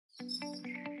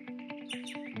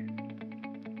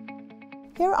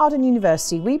Here at Arden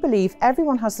University, we believe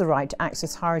everyone has the right to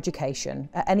access higher education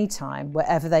at any time,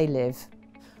 wherever they live.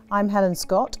 I'm Helen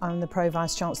Scott. I'm the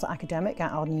Pro-Vice Chancellor Academic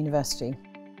at Arden University.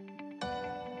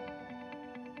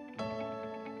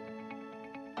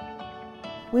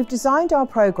 We've designed our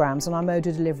programmes and our mode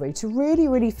of delivery to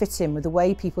really fit in with the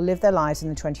way people live their lives in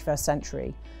the 21st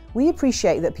century. We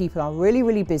appreciate that people are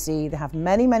really busy, they have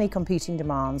many competing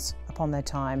demands upon their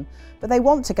time, but they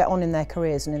want to get on in their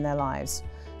careers and in their lives.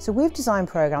 So we've designed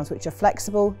programmes which are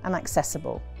flexible and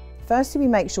accessible. Firstly, we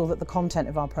make sure that the content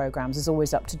of our programmes is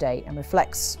always up to date and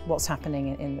reflects what's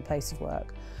happening in the place of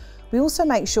work. We also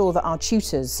make sure that our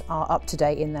tutors are up to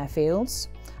date in their fields,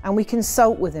 and we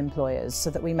consult with employers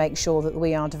so that we make sure that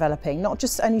we are developing not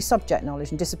just only subject knowledge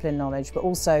and discipline knowledge, but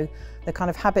also the kind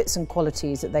of habits and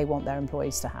qualities that they want their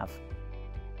employees to have.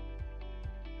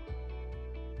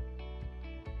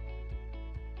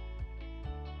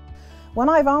 When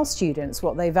I've asked students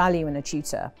what they value in a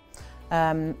tutor,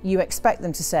 you expect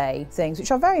them to say things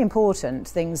which are very important,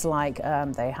 things like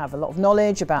they have a lot of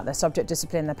knowledge about their subject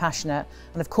discipline, they're passionate,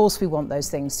 and of course we want those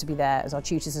things to be there as our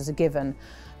tutors as a given.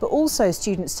 But also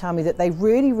students tell me that they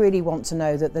really want to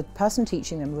know that the person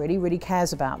teaching them really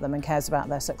cares about them and cares about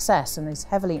their success and is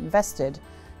heavily invested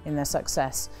in their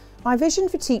success. My vision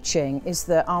for teaching is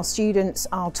that our students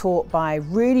are taught by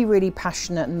really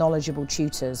passionate and knowledgeable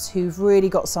tutors who've really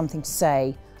got something to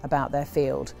say about their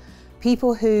field.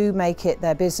 People who make it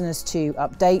their business to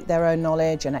update their own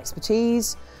knowledge and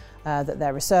expertise, that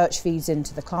their research feeds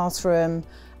into the classroom,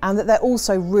 and that they're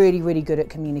also really good at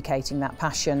communicating that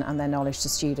passion and their knowledge to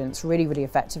students really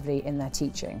effectively in their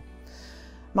teaching.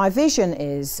 My vision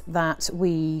is that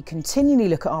we continually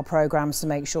look at our programmes to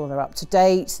make sure they're up to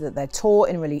date, that they're taught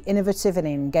in really innovative and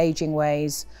engaging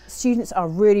ways. Students are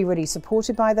really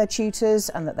supported by their tutors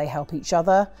and that they help each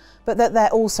other, but that they're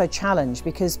also challenged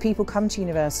because people come to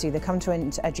university, they come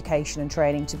into education and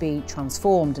training to be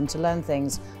transformed and to learn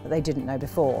things that they didn't know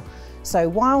before. So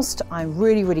whilst I'm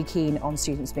really keen on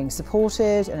students being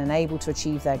supported and enabled to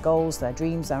achieve their goals, their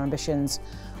dreams, their ambitions,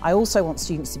 I also want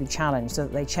students to be challenged so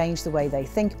that they change the way they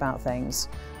think about things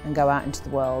and go out into the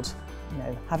world,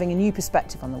 having a new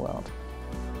perspective on the world.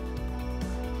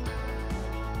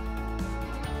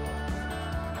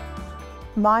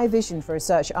 My vision for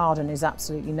research at Arden is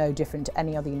absolutely no different to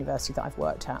any other university that I've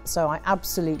worked at. So I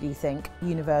absolutely think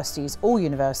universities, all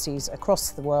universities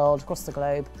across the world, across the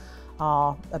globe,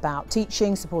 are about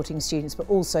teaching, supporting students, but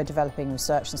also developing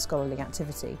research and scholarly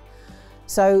activity.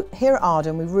 So here at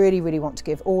Arden, we really want to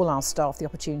give all our staff the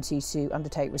opportunity to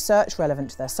undertake research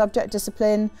relevant to their subject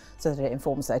discipline so that it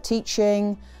informs their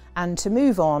teaching, and to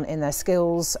move on in their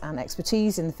skills and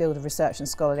expertise in the field of research and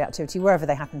scholarly activity wherever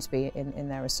they happen to be in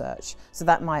their research. So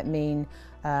that might mean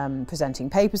presenting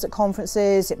papers at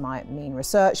conferences, it might mean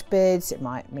research bids, it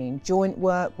might mean joint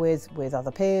work with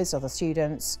other peers, other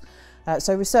students.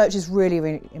 So research is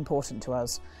really important to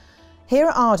us. Here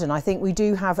at Arden, I think we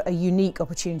do have a unique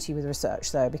opportunity with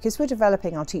research though, because we're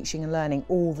developing our teaching and learning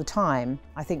all the time.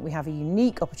 I think we have a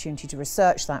unique opportunity to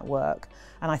research that work,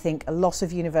 and I think a lot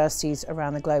of universities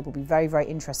around the globe will be very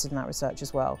interested in that research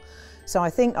as well. So I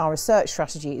think our research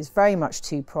strategy is very much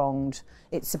two-pronged.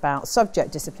 It's about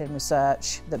subject discipline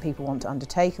research that people want to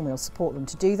undertake, and we'll support them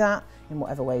to do that in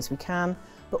whatever ways we can.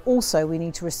 But also we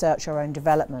need to research our own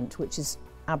development, which is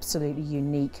absolutely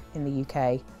unique in the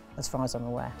UK as far as I'm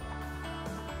aware.